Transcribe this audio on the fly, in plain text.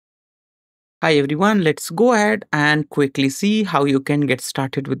Hi everyone, let's go ahead and quickly see how you can get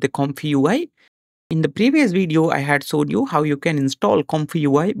started with the ComfyUI. In the previous video, I had showed you how you can install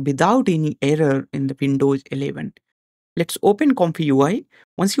ComfyUI without any error in the Windows 11. Let's open ComfyUI.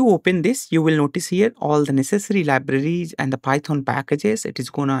 Once you open this, you will notice here all the necessary libraries and the Python packages it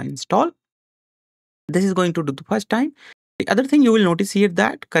is gonna install. This is going to do the first time. The other thing you will notice here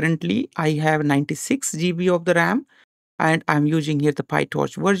that currently I have 96 GB of the RAM and I'm using here the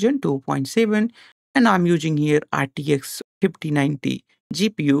PyTorch version 2.7 and I'm using here RTX 5090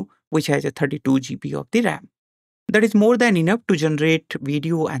 GPU which has a 32 GB of the RAM. That is more than enough to generate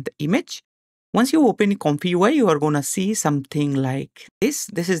video and the image. Once you open ComfyUI, you are going to see something like this.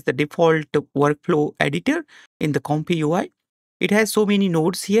 This is the default workflow editor in the ComfyUI. It has so many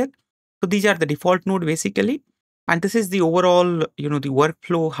nodes here. So these are the default node basically. And this is the overall, the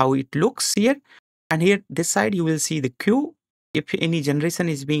workflow, how it looks here. And here, this side, you will see the queue. If any generation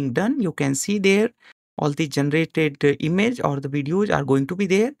is being done, you can see there all the generated image or the videos are going to be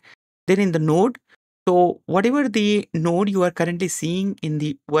there. Then in the node, so whatever the node you are currently seeing in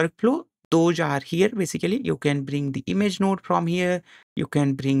the workflow, those are here. Basically, you can bring the image node from here. You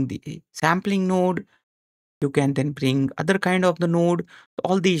can bring the sampling node. You can then bring other kind of the node.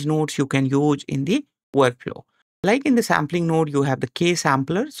 All these nodes you can use in the workflow. Like in the sampling node, you have the K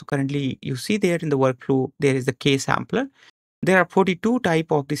sampler. So currently you see there in the workflow, there is the K sampler. There are 42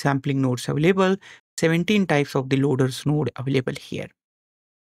 type of the sampling nodes available, 17 types of the loaders node available here.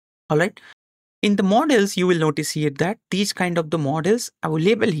 All right. In the models, you will notice here that these kind of the models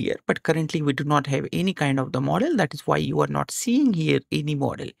available here, but currently we do not have any kind of the model. That is why you are not seeing here any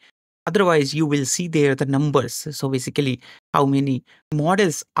model. Otherwise, you will see there the numbers. So basically, how many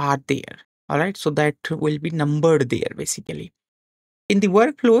models are there? All right. So that will be numbered there basically. In the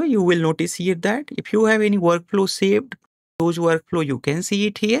workflow, you will notice here that if you have any workflow saved, those workflow, you can see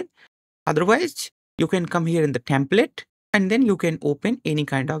it here. Otherwise, you can come here in the template and then you can open any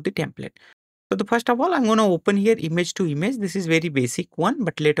kind of the template. So the first of all, I'm going to open here image to image. This is very basic one,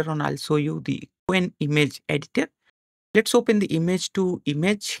 but later on I'll show you the qwen-image-editor. Let's open the image to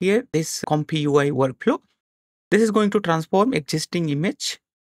image here, this ComfyUI workflow. This is going to transform existing image.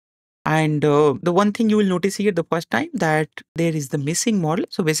 And the one thing you will notice here the first time that there is the missing model.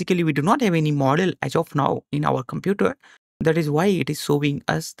 So basically we do not have any model as of now in our computer. That is why it is showing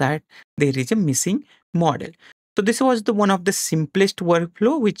us that there is a missing model. So this was the one of the simplest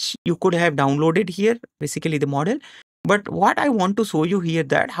workflow which you could have downloaded here, basically the model. But what I want to show you here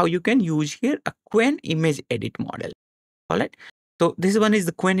that how you can use here a qwen-image-edit model. All right. So this one is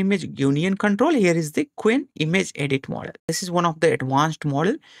the qwen-image union control. Here is the qwen-image-edit model. This is one of the advanced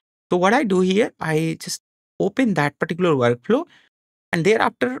model. So what I do here, I just open that particular workflow. And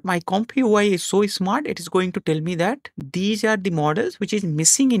thereafter, my ComfyUI is so smart, it is going to tell me that these are the models which is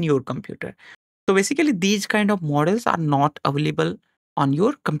missing in your computer. So basically, these kind of models are not available on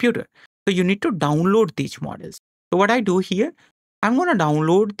your computer. So you need to download these models. So what I do here, I'm going to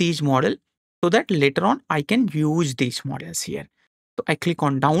download these models so that later on I can use these models here. So I click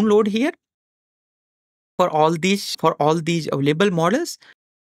on download here for all these available models.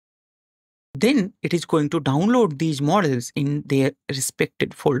 Then it is going to download these models in their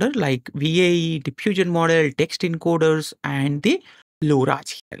respected folder like VAE, diffusion model, text encoders, and the LoRa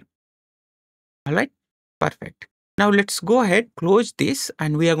here. All right, perfect. Now let's go ahead, close this,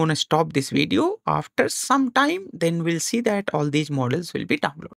 and we are going to stop this video. After some time, then we'll see that all these models will be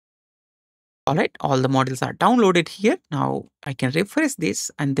downloaded. All right, all the models are downloaded here. Now I can refresh this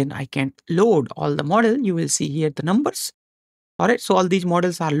and then I can load all the model. You will see here the numbers. All right, so all these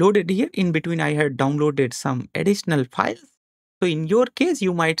models are loaded here. In between, I had downloaded some additional files. So in your case,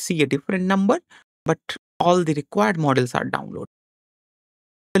 you might see a different number, but all the required models are downloaded.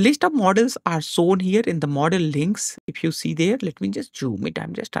 The list of models are shown here in the model links. If you see there, let me just zoom it.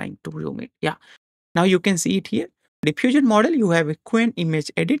 I'm just trying to zoom it. Yeah. Now you can see it here. Diffusion model, you have a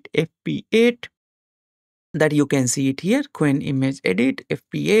qwen-image-edit FP8 that you can see it here. qwen-image-edit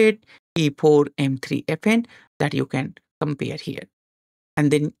FP8 E4M3FN that you can compare here.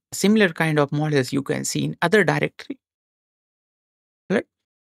 And then similar kind of models you can see in other directory. Right?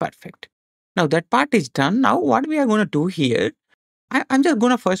 Perfect. Now that part is done. Now what we are going to do here, I'm just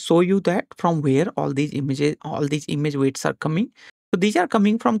going to first show you that from where all these images, all these image weights are coming. So these are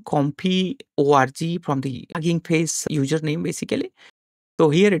coming from Comfy.org, from the Hugging Face username basically.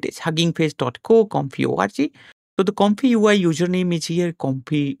 So here it is huggingface.co, Comfy.org. So the ComfyUI username is here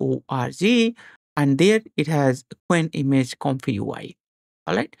Comfy.org, and there it has qwen-image ComfyUI.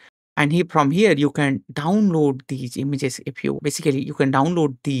 All right. And here from here, you can download these images. If you basically, you can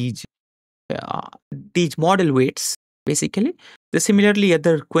download these model weights basically. The similarly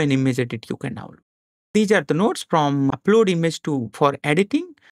other qwen-image-edit you can download. These are the nodes from upload image to for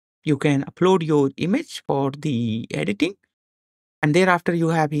editing. You can upload your image for the editing. And thereafter you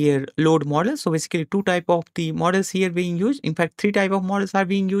have here load models. So basically two type of the models here being used. In fact, three type of models are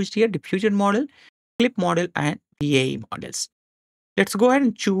being used here: diffusion model, clip model, and VAE models. Let's go ahead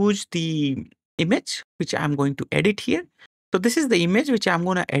and choose the image which I'm going to edit here. So this is the image which I'm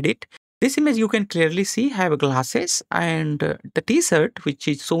going to edit. This image you can clearly see have glasses, and the t-shirt which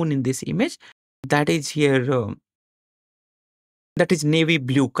is shown in this image, that is here, that is navy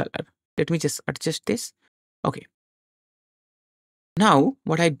blue color. Let me just adjust this. Okay. Now,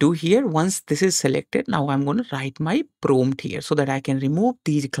 what I do here, once this is selected, now I'm going to write my prompt here so that I can remove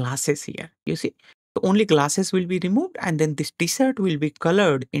these glasses here. You see, so only glasses will be removed, and then this t-shirt will be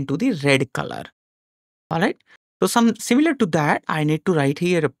colored into the red color. All right. So some similar to that, I need to write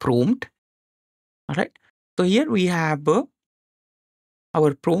here a prompt. All right. So here we have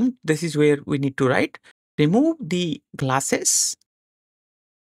our prompt. This is where we need to write, remove the glasses,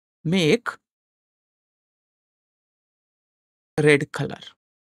 make red color.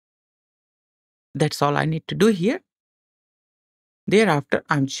 That's all I need to do here. Thereafter,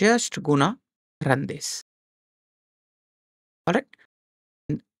 I'm just gonna run this. All right.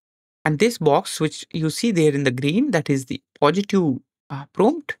 And this box, which you see there in the green, that is the positive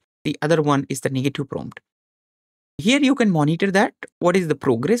prompt. The other one is the negative prompt. Here you can monitor that. What is the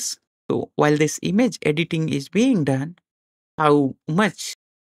progress? So while this image editing is being done, how much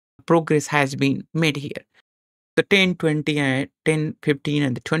progress has been made here. The 10, 20, and 10, 15,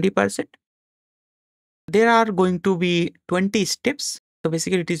 and the 20%. There are going to be 20 steps. So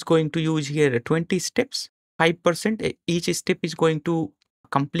basically it is going to use here 20 steps, 5%. Each step is going to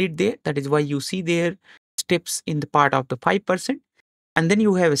complete there. That is why you see there steps in the part of the 5%. And then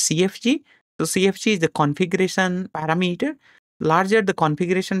you have a CFG. So CFG is the configuration parameter. Larger the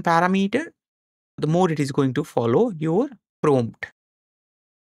configuration parameter, the more it is going to follow your prompt.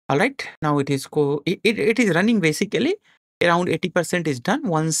 All right. Now it is it is running basically. Around 80% is done.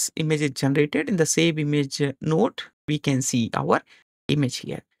 Once image is generated in the save image node, we can see our image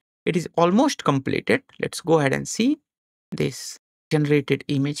here. It is almost completed. Let's go ahead and see this generated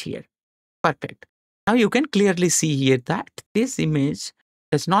image here. Perfect. Now you can clearly see here that this image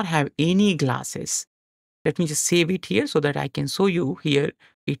does not have any glasses. Let me just save it here so that I can show you here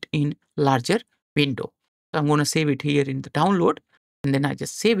it in larger window. So I'm going to save it here in the download, and then I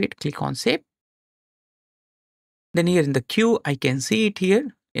just save it, click on save. Then here in the queue, I can see it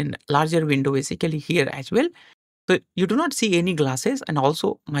here in larger window, basically here as well. So you do not see any glasses, and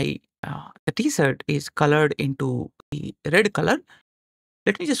also my the t-shirt is colored into the red color.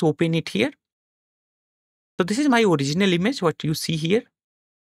 Let me just open it here. So this is my original image, what you see here.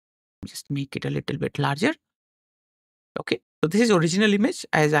 Just make it a little bit larger. Okay, so this is original image,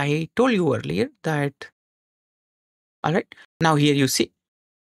 as I told you earlier that. All right, now here you see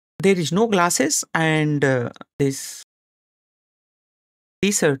there is no glasses, and this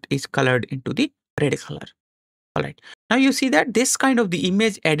t-shirt is colored into the red color. All right, now you see that this kind of the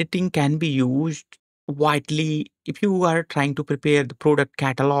image editing can be used widely if you are trying to prepare the product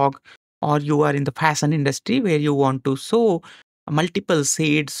catalog, or you are in the fashion industry where you want to show multiple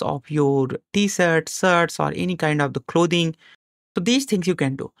shades of your t-shirts, shirts, or any kind of the clothing. So these things you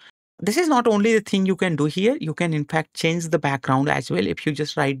can do. This is not only the thing you can do here. You can in fact change the background as well. If you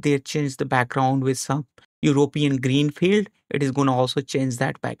just write there, change the background with some European green field, it is going to also change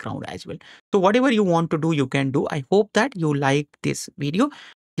that background as well. So whatever you want to do, you can do. I hope that you like this video.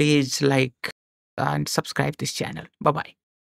 Please like and subscribe this channel. Bye-bye.